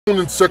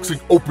And sexy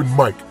open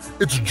mic.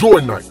 It's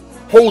Joy Night.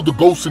 Hold the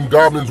ghosts and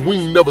goblins, we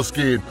ain't never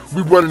scared.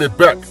 We running it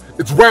back.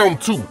 It's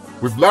round 2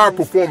 with live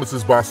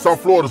performances by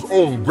South Florida's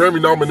own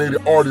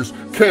Grammy-nominated artist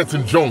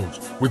Canton Jones,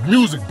 with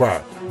music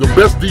by the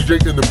best DJ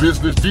in the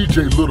business,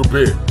 DJ Little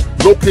Bear.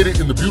 Located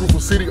in the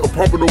beautiful city of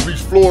Pompano Beach,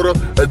 Florida,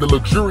 at the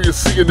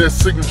luxurious CNS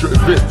Signature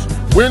Events.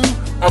 When?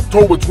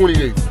 October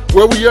 28th.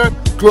 Where we at?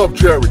 Club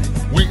Charity.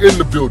 We in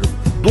the building.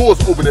 Doors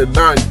open at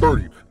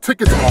 9:30.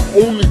 Tickets are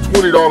only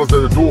 $20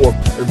 at the door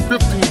and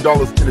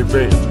 $15 in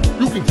advance.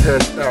 You can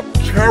cash out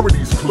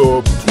Charities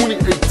Club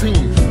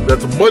 2018.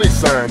 That's money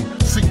sign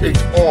CHRITYS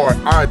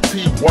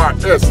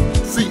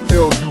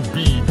CLUB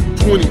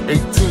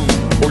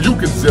 2018. Or you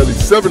can Zelle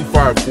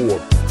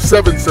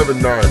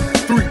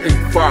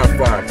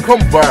 754-779-3855.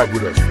 Come vibe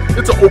with us.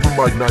 It's an open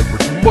mic night,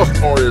 but you must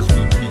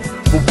RSVP.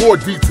 For more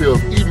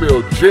details,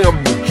 email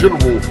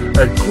jamthegeneral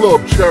at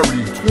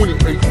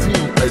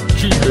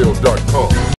clubcharity2018@gmail.com.